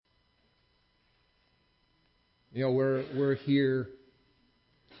We're here,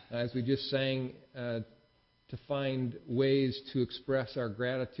 as we just sang, to find ways to express our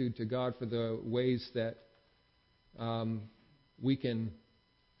gratitude to God for the ways that we can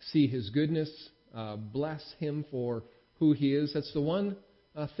see His goodness, bless Him for who He is. That's the one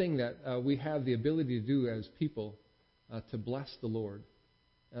thing that we have the ability to do as people, to bless the Lord.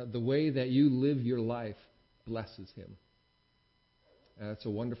 The way that you live your life blesses Him. It's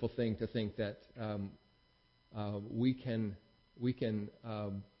a wonderful thing to think that we can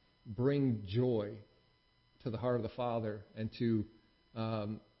bring joy to the heart of the Father and to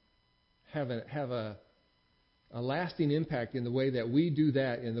have a lasting impact in the way that we do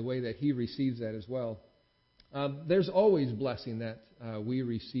that, in the way that He receives that as well. There's always blessing that we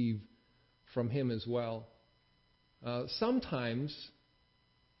receive from Him as well. Sometimes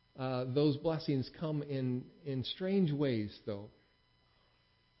those blessings come in strange ways, though.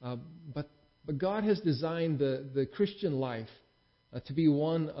 But God has designed the Christian life to be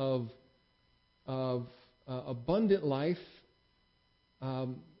one of abundant life,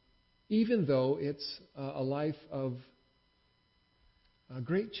 even though it's a life of a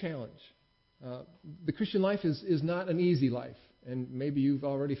great challenge. The Christian life is not an easy life, and maybe you've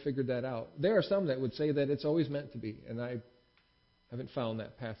already figured that out. There are some that would say that it's always meant to be, and I haven't found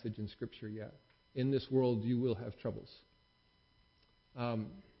that passage in Scripture yet. In this world you will have troubles.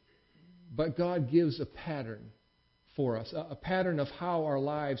 But God gives a pattern for us, a pattern of how our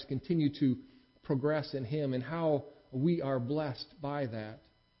lives continue to progress in Him and how we are blessed by that.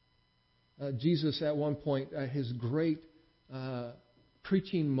 Jesus, at one point, His great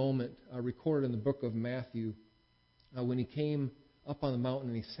preaching moment recorded in the book of Matthew, when He came up on the mountain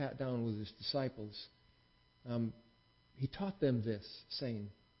and He sat down with His disciples, He taught them this, saying,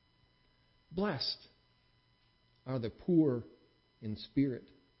 "Blessed are the poor in spirit,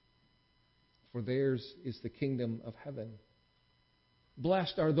 for theirs is the kingdom of heaven.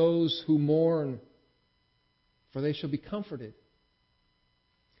 Blessed are those who mourn, for they shall be comforted.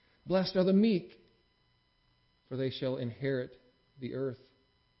 Blessed are the meek, for they shall inherit the earth.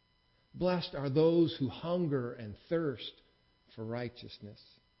 Blessed are those who hunger and thirst for righteousness,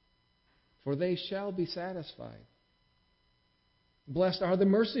 for they shall be satisfied. Blessed are the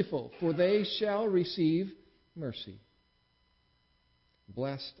merciful, for they shall receive mercy.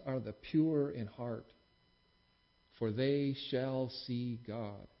 Blessed are the pure in heart, for they shall see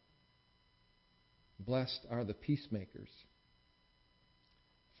God. Blessed are the peacemakers,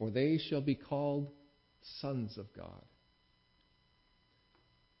 for they shall be called sons of God."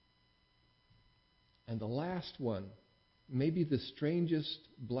 And the last one, maybe the strangest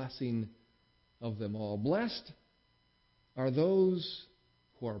blessing of them all. Blessed are those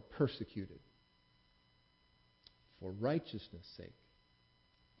who are persecuted for righteousness' sake,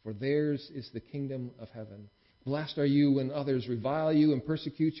 for theirs is the kingdom of heaven. Blessed are you when others revile you and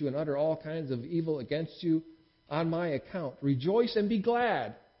persecute you and utter all kinds of evil against you on my account. Rejoice and be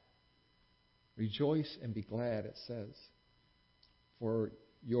glad. Rejoice and be glad, it says. For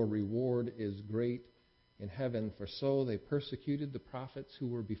your reward is great in heaven, for so they persecuted the prophets who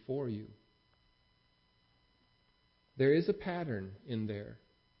were before you. There is a pattern in there.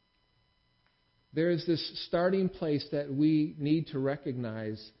 There is this starting place that we need to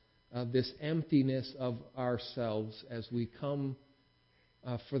recognize, this emptiness of ourselves as we come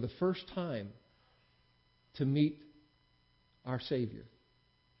for the first time to meet our Savior,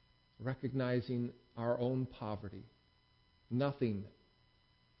 recognizing our own poverty. Nothing.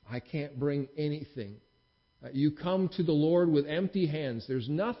 I can't bring anything. You come to the Lord with empty hands. There's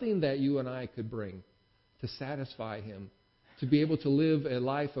nothing that you and I could bring to satisfy Him, to be able to live a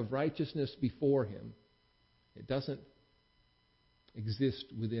life of righteousness before Him. It doesn't exist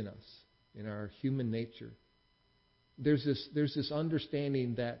within us, in our human nature. There's this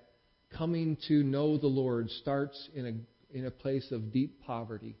understanding that coming to know the Lord starts in a place of deep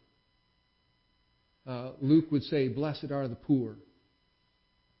poverty. Luke would say, "Blessed are the poor."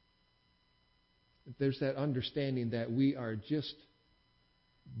 There's that understanding that we are just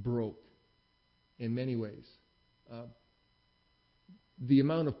broke in many ways. The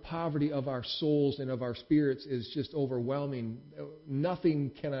amount of poverty of our souls and of our spirits is just overwhelming. Nothing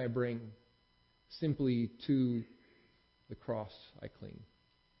can I bring. Simply to the cross I cling.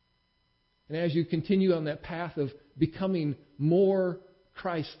 And as you continue on that path of becoming more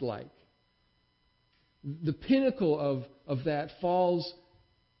Christ-like, the pinnacle of that falls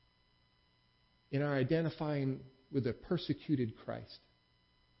in our identifying with a persecuted Christ.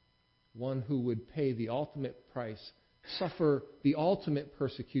 One who would pay the ultimate price, suffer the ultimate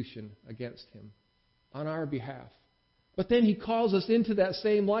persecution against Him on our behalf. But then He calls us into that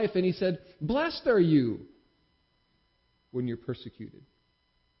same life and He said, "Blessed are you when you're persecuted.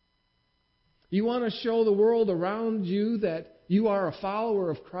 You want to show the world around you that you are a follower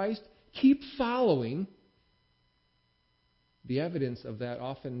of Christ? Keep following. The evidence of that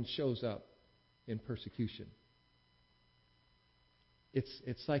often shows up in persecution.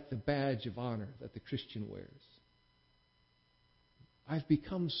 It's like the badge of honor that the Christian wears. I've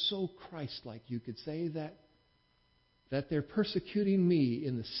become so Christ-like, you could say, that they're persecuting me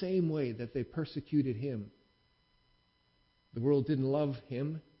in the same way that they persecuted him. The world didn't love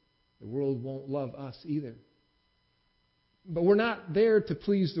him. The world won't love us either. But we're not there to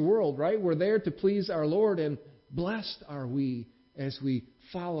please the world, right? We're there to please our Lord, and blessed are we as we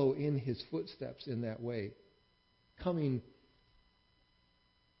follow in his footsteps in that way, coming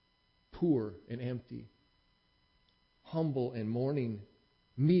poor and empty, humble and mourning,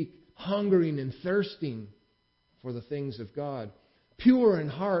 meek, hungering and thirsting for the things of God, pure in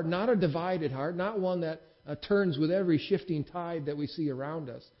heart, not a divided heart, not one that turns with every shifting tide that we see around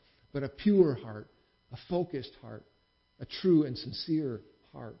us, but a pure heart, a focused heart, a true and sincere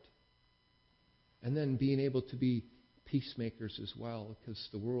heart. And then being able to be peacemakers as well, because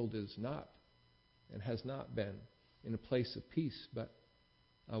the world is not and has not been in a place of peace, but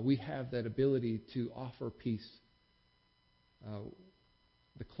we have that ability to offer peace.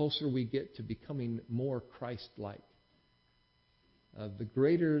 The closer we get to becoming more Christ-like, the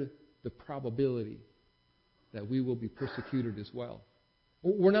greater the probability that we will be persecuted as well.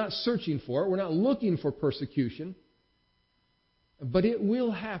 We're not searching for it. We're not looking for persecution. But it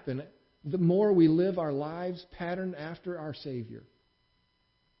will happen the more we live our lives patterned after our Savior.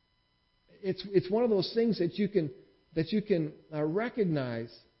 It's one of those things that you can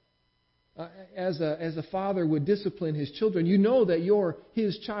recognize as a father would discipline his children. You know that you're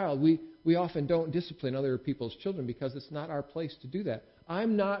his child. We often don't discipline other people's children because it's not our place to do that.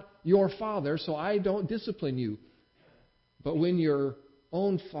 I'm not your father, so I don't discipline you. But when your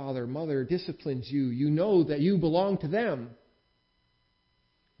own father, mother disciplines you, you know that you belong to them.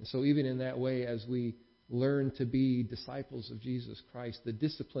 And so even in that way, as we learn to be disciples of Jesus Christ, the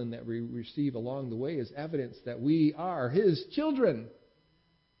discipline that we receive along the way is evidence that we are his children.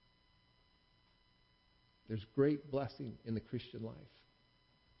 There's great blessing in the Christian life.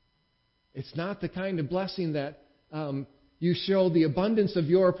 It's not the kind of blessing that you show the abundance of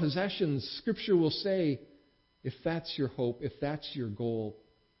your possessions. Scripture will say, if that's your hope, if that's your goal,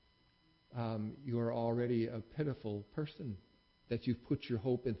 you are already a pitiful person, that you've put your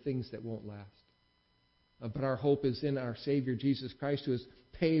hope in things that won't last. But our hope is in our Savior, Jesus Christ, who has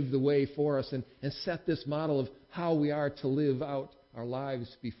paved the way for us and set this model of how we are to live out our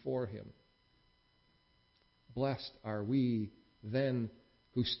lives before him. Blessed are we then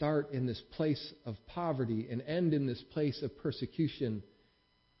who start in this place of poverty and end in this place of persecution,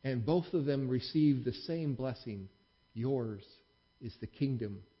 and both of them receive the same blessing. Yours is the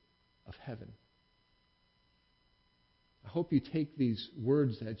kingdom of heaven. I hope you take these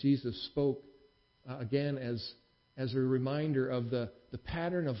words that Jesus spoke again as a reminder of the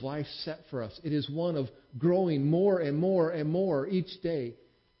pattern of life set for us. It is one of growing more and more and more each day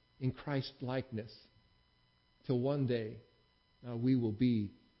in Christ likeness, till one day we will be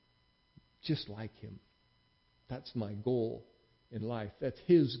just like him. That's my goal in life. That's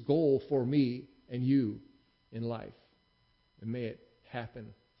his goal for me and you in life. And may it happen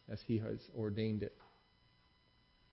as he has ordained it.